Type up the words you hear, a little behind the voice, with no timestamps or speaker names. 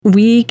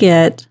we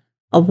get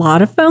a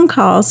lot of phone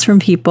calls from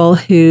people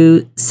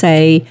who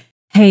say,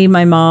 hey,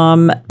 my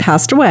mom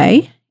passed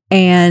away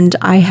and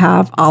I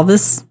have all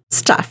this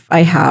stuff.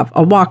 I have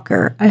a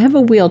walker, I have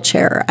a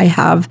wheelchair, I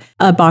have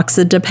a box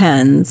of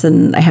Depends,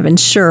 and I have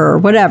Ensure,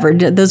 whatever.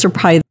 Those are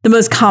probably the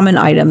most common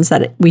items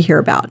that we hear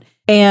about.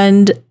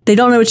 And they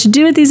don't know what to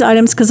do with these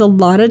items because a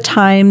lot of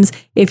times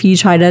if you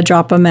try to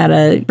drop them at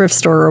a thrift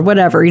store or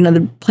whatever,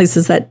 the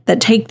places that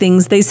take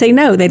things, they say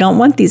no, they don't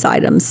want these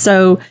items.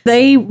 So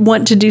they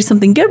want to do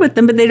something good with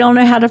them, but they don't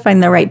know how to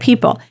find the right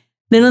people.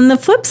 Then on the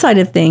flip side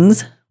of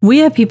things, we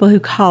have people who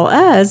call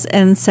us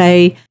and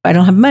say, I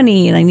don't have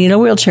money and I need a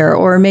wheelchair.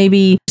 Or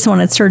maybe someone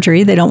had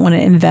surgery, they don't want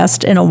to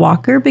invest in a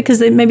walker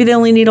because maybe they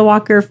only need a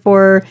walker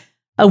for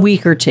a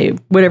week or two,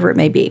 whatever it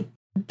may be.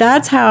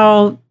 That's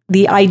how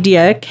the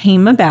idea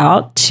came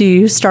about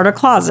to start a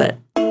closet.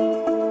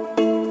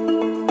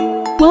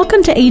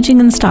 Welcome to Aging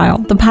in Style,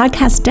 the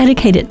podcast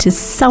dedicated to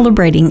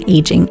celebrating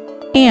aging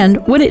and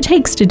what it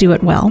takes to do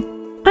it well.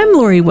 I'm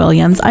Lori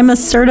Williams. I'm a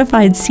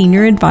certified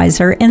senior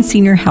advisor and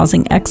senior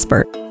housing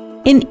expert.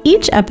 In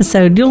each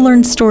episode, you'll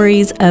learn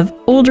stories of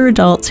older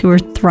adults who are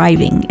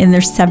thriving in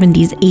their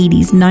 70s,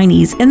 80s,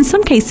 90s, and in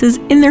some cases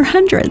in their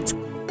hundreds.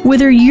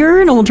 Whether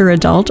you're an older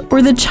adult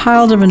or the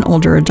child of an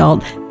older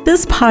adult,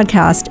 this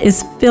podcast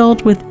is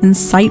filled with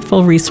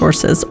insightful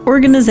resources,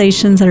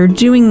 organizations that are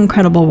doing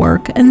incredible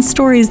work, and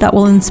stories that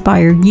will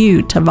inspire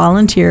you to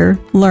volunteer,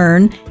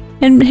 learn,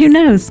 and who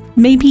knows,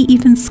 maybe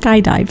even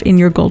skydive in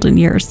your golden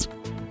years.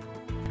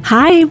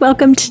 Hi,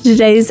 welcome to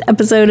today's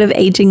episode of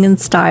Aging in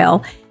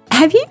Style.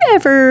 Have you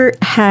ever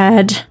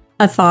had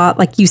a thought,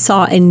 like you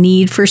saw a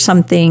need for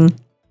something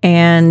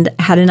and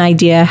had an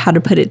idea how to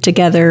put it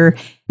together,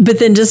 but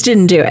then just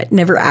didn't do it,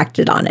 never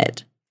acted on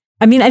it?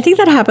 I mean, I think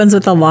that happens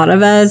with a lot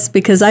of us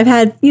because I've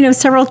had,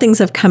 several things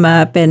have come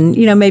up and,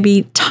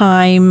 maybe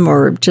time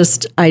or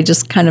I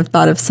just kind of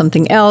thought of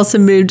something else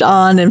and moved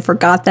on and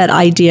forgot that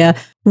idea.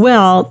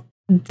 Well,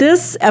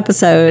 this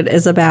episode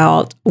is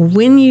about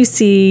when you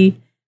see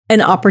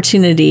an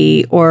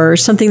opportunity or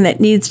something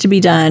that needs to be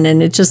done.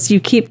 And you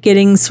keep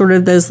getting sort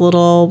of those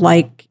little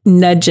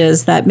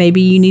nudges that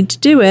maybe you need to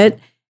do it.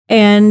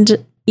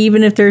 And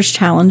even if there's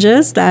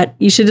challenges, that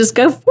you should just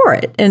go for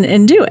it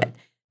and do it.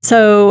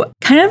 So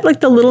kind of like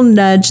the little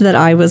nudge that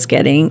I was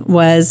getting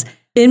was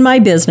in my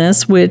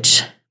business,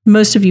 which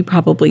most of you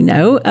probably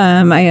know,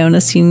 I own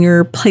a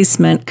senior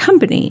placement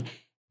company.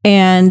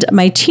 And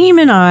my team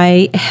and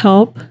I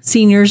help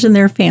seniors and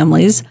their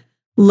families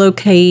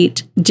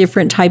locate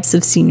different types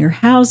of senior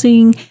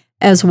housing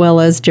as well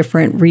as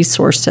different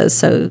resources.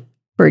 So,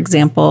 for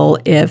example,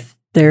 if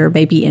they're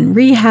maybe in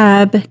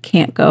rehab,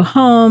 can't go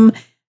home,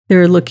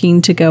 they're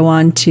looking to go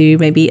on to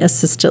maybe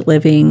assisted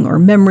living or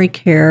memory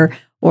care,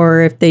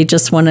 or if they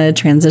just want to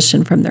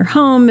transition from their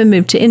home and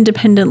move to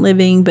independent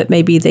living, but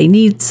maybe they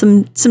need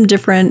some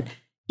different,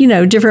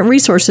 different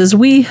resources,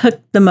 we hook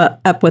them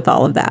up with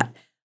all of that.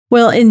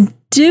 Well, in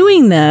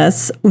doing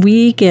this,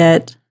 we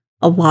get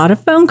a lot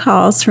of phone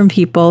calls from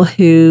people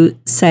who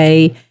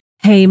say,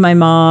 hey, my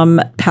mom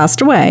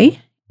passed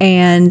away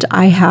and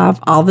I have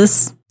all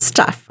this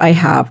stuff. I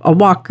have a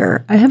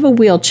walker, I have a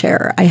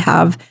wheelchair, I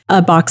have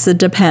a box of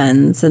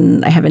Depends,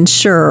 and I have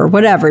Ensure,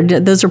 whatever.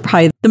 Those are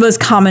probably the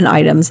most common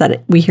items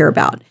that we hear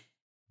about.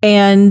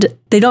 And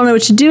they don't know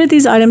what to do with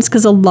these items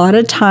because a lot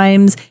of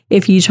times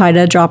if you try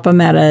to drop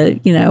them at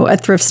a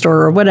thrift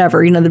store or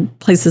whatever, the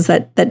places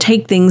that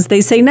take things,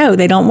 they say no,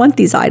 they don't want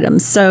these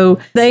items. So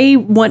they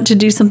want to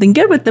do something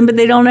good with them, but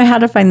they don't know how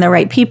to find the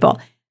right people.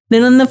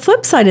 Then on the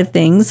flip side of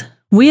things,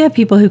 we have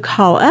people who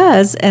call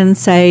us and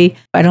say,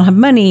 I don't have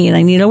money and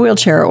I need a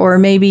wheelchair. Or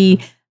maybe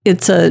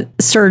it's a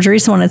surgery,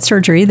 someone had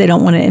surgery, they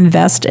don't want to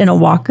invest in a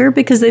walker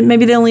because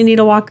maybe they only need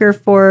a walker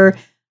for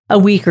a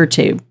week or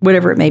two,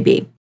 whatever it may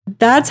be.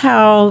 That's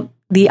how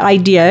the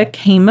idea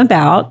came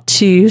about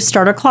to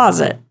start a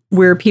closet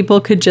where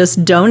people could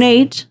just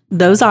donate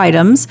those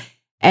items.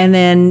 And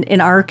then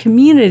in our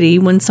community,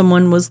 when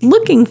someone was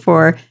looking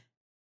for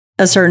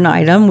a certain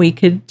item, we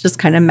could just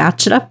kind of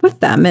match it up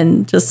with them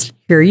and just,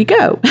 here you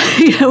go.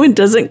 It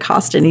doesn't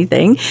cost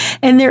anything.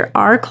 And there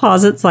are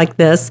closets like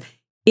this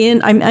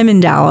I'm in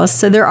Dallas.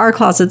 So there are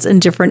closets in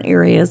different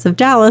areas of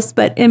Dallas,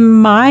 but in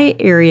my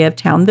area of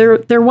town,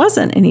 there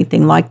wasn't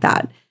anything like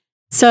that.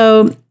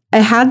 So I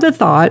had the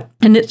thought,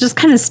 and it just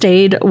kind of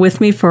stayed with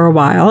me for a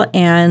while.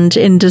 And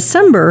in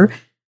December,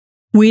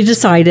 we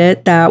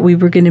decided that we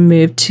were going to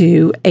move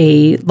to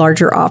a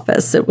larger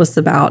office. It was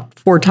about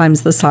 4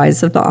 times the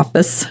size of the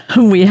office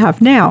we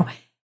have now.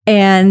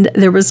 And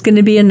there was going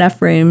to be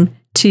enough room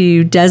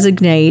to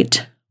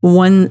designate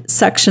one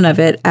section of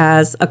it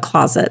as a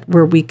closet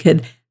where we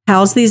could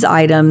house these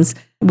items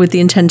with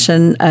the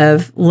intention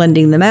of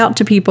lending them out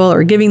to people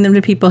or giving them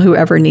to people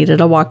whoever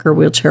needed a walker,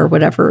 wheelchair,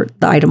 whatever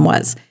the item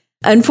was.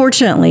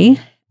 Unfortunately,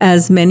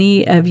 as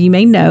many of you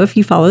may know, if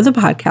you follow the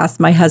podcast,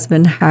 my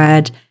husband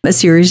had a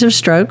series of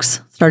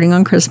strokes starting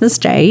on Christmas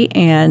Day,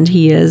 and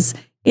he is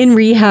in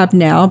rehab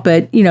now,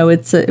 but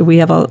we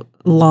have a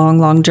long,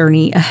 long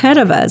journey ahead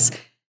of us.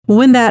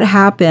 When that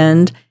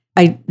happened,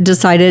 I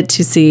decided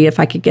to see if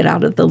I could get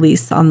out of the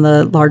lease on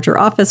the larger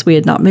office. We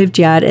had not moved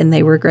yet, and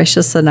they were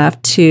gracious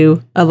enough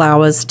to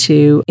allow us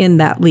to end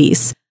that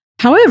lease.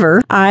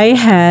 However, I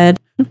had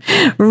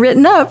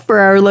written up for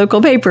our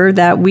local paper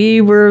that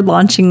we were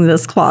launching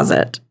this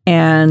closet.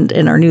 And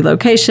in our new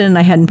location,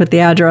 I hadn't put the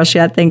address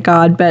yet, thank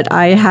God, but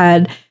I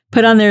had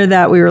put on there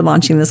that we were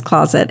launching this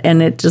closet,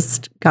 and it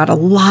just got a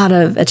lot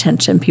of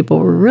attention. People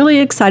were really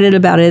excited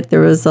about it. There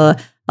was a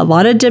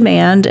lot of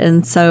demand,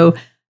 and so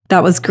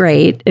that was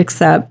great,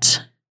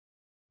 except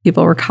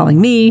people were calling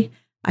me.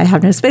 I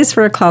have no space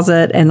for a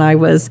closet, and I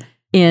was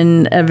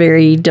in a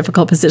very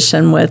difficult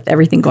position with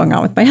everything going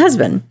on with my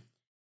husband.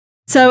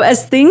 So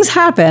as things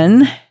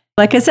happen,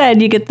 like I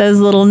said, you get those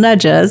little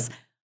nudges.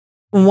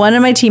 One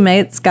of my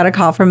teammates got a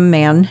call from a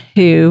man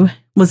who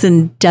was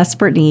in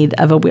desperate need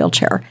of a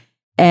wheelchair.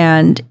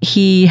 And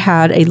he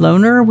had a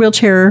loaner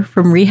wheelchair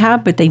from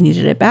rehab, but they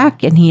needed it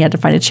back. And he had to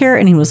find a chair.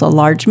 And he was a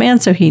large man,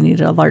 so he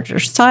needed a larger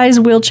size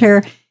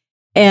wheelchair.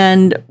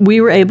 And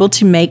we were able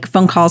to make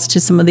phone calls to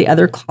some of the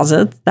other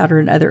closets that are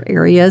in other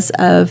areas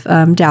of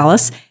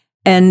Dallas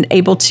and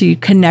able to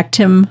connect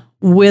him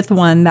with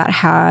one that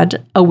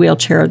had a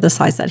wheelchair the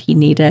size that he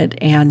needed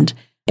and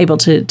able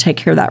to take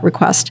care of that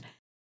request.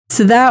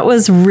 So that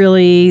was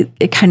really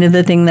kind of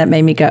the thing that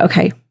made me go,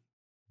 okay,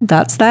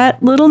 that's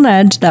that little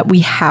nudge that we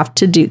have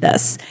to do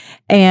this.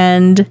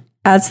 And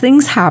as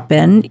things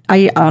happen,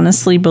 I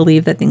honestly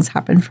believe that things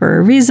happen for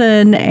a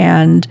reason.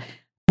 And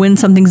when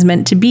something's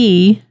meant to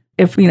be,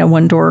 if,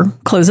 one door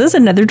closes,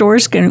 another door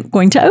is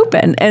going to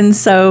open. And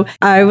so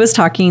I was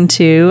talking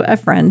to a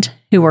friend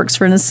who works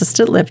for an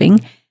assisted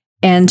living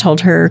and told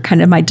her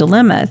kind of my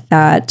dilemma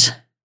that,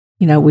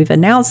 we've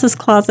announced this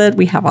closet,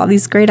 we have all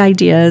these great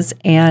ideas.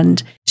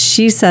 And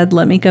she said,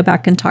 let me go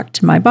back and talk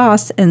to my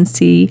boss and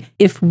see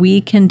if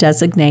we can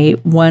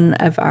designate one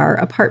of our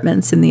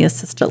apartments in the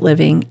assisted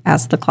living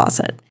as the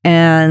closet.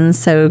 And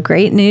so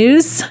great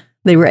news,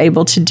 they were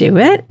able to do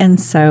it. And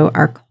so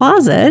our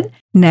closet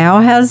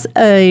now has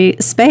a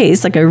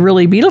space, like a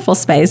really beautiful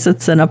space.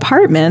 It's an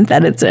apartment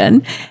that it's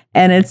in,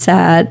 and it's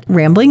at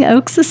Rambling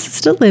Oaks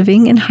Assisted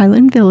Living in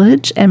Highland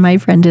Village. And my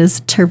friend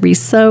is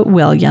Teresa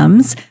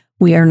Williams.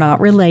 We are not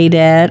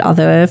related,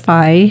 although if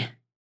I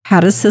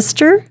had a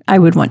sister, I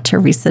would want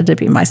Teresa to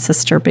be my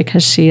sister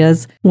because she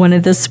is one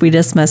of the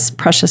sweetest, most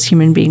precious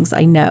human beings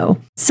I know.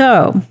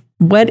 So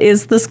what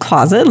is this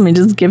closet? Let me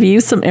just give you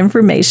some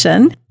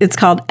information. It's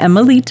called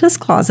Emelita's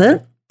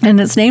Closet.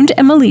 And it's named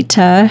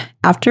Emelita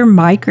after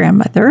my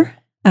grandmother.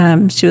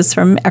 She was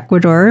from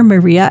Ecuador,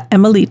 Maria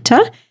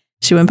Emelita.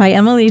 She went by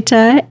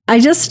Emelita. I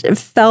just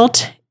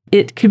felt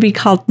it could be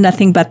called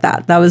nothing but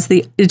that.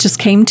 It just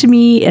came to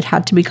me. It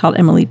had to be called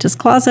Emelita's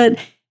Closet,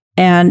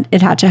 and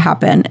it had to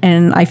happen.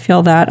 And I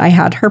feel that I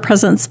had her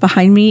presence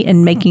behind me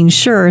in making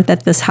sure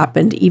that this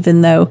happened,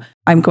 even though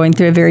I'm going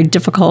through a very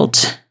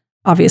difficult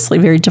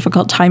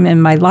time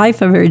in my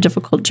life, a very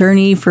difficult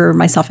journey for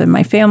myself and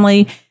my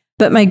family.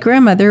 But my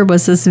grandmother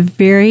was this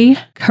very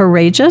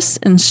courageous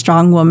and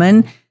strong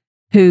woman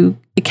who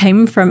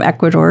came from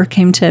Ecuador,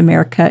 came to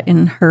America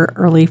in her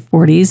early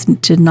 40s,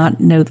 did not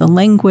know the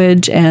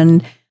language,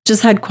 and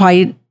just had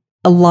quite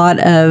a lot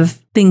of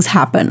things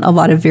happen, a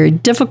lot of very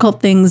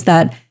difficult things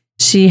that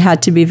she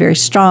had to be very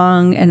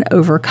strong and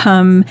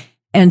overcome.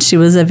 And she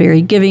was a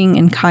very giving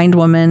and kind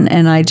woman.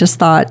 And I just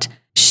thought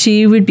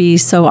she would be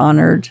so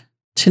honored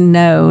to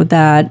know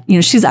that,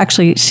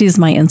 she's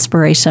my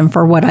inspiration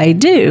for what I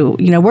do,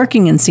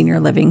 working in senior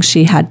living.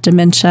 She had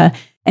dementia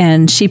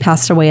and she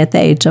passed away at the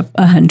age of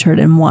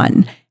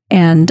 101.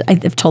 And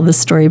I've told this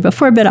story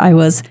before, but I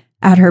was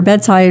at her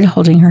bedside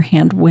holding her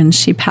hand when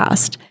she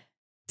passed.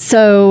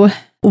 So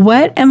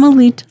what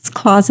Emelita's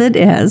Closet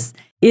is,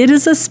 it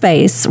is a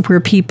space where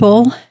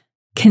people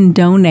can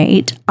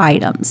donate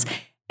items.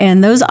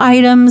 And those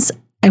items,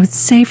 I would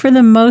say for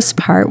the most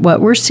part,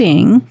 what we're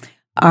seeing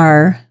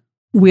are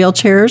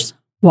wheelchairs,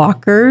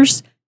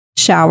 walkers,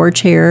 shower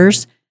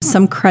chairs,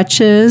 some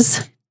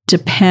crutches,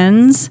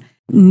 Depends,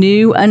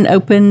 new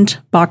unopened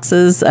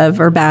boxes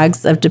or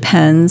bags of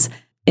Depends,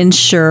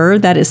 Ensure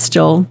that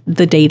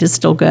the date is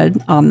still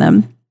good on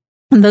them.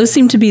 And those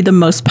seem to be the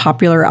most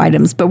popular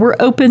items, but we're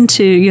open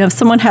to, if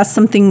someone has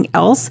something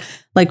else,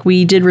 like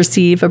we did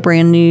receive a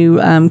brand new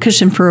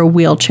cushion for a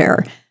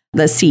wheelchair,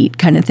 the seat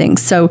kind of thing.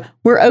 So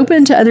we're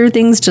open to other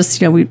things.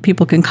 Just,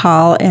 people can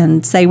call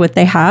and say what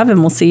they have, and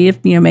we'll see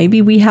if,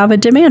 maybe we have a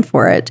demand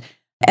for it.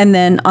 And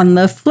then on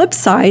the flip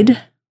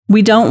side,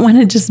 we don't want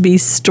to just be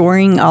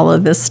storing all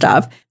of this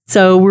stuff.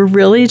 So we're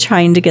really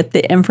trying to get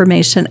the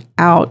information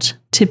out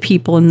to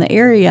people in the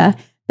area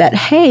that,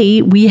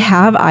 hey, we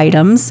have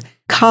items,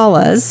 call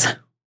us.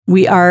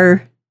 We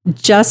are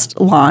just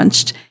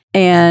launched,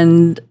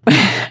 and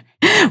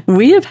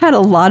we have had a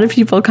lot of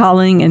people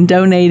calling and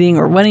donating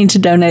or wanting to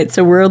donate.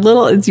 So we're a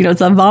little,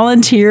 it's a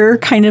volunteer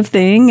kind of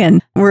thing.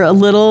 And we're a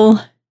little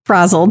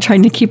frazzled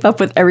trying to keep up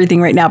with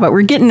everything right now, but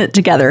we're getting it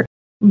together.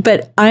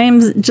 But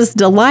I'm just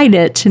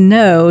delighted to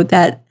know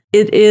that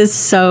it is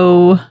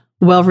so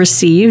well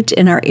received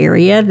in our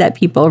area, that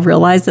people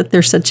realize that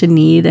there's such a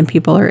need and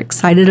people are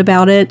excited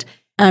about it.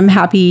 I'm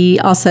happy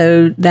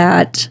also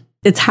that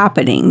it's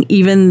happening,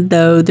 even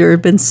though there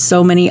have been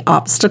so many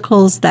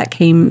obstacles that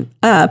came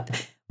up.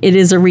 It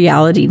is a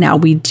reality now.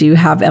 We do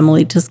have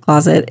Emelita's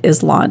Closet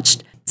is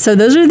launched. So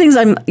those are the things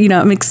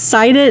I'm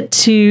excited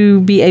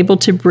to be able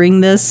to bring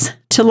this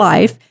to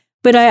life.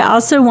 But I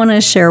also want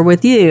to share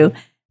with you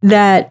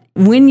that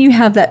when you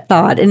have that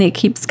thought and it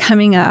keeps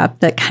coming up,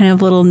 that kind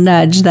of little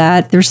nudge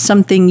that there's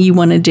something you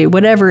want to do,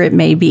 whatever it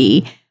may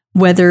be,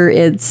 whether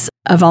it's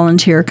a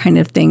volunteer kind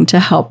of thing to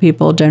help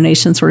people,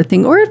 donation sort of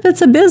thing, or if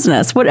it's a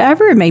business,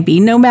 whatever it may be,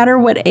 no matter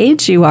what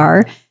age you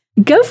are,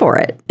 go for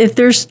it. If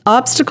there's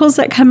obstacles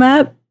that come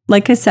up,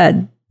 like I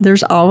said,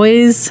 there's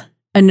always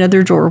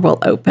another door will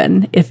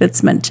open if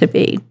it's meant to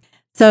be.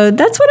 So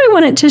that's what I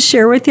wanted to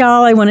share with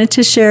y'all. I wanted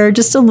to share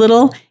just a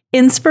little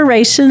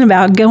inspiration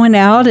about going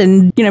out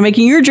and,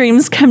 making your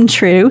dreams come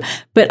true,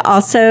 but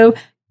also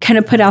kind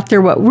of put out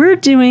there what we're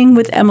doing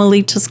with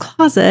Emelita's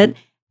Closet.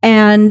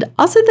 And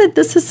also that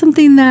this is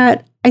something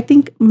that I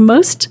think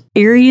most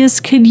areas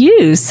could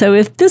use. So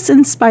if this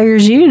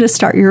inspires you to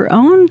start your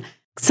own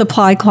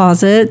supply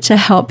closet to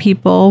help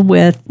people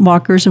with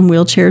walkers and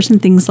wheelchairs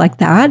and things like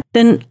that,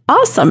 then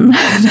awesome.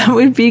 That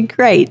would be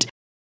great.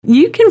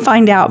 You can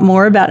find out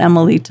more about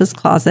Emelita's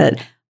Closet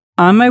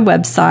on my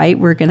website.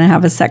 We're going to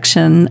have a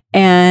section,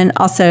 and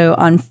also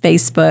on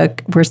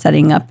Facebook, we're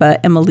setting up a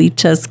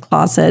Emelita's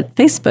Closet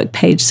Facebook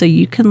page so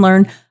you can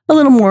learn a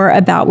little more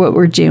about what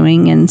we're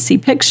doing and see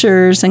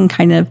pictures and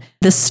kind of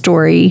the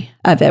story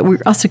of it.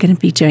 We're also going to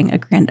be doing a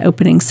grand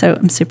opening, so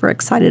I'm super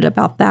excited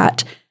about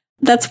that.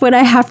 That's what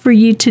I have for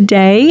you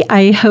today.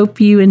 I hope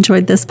you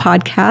enjoyed this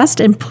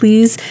podcast, and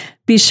please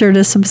be sure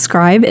to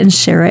subscribe and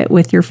share it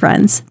with your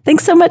friends.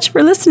 Thanks so much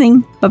for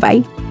listening.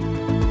 Bye-bye.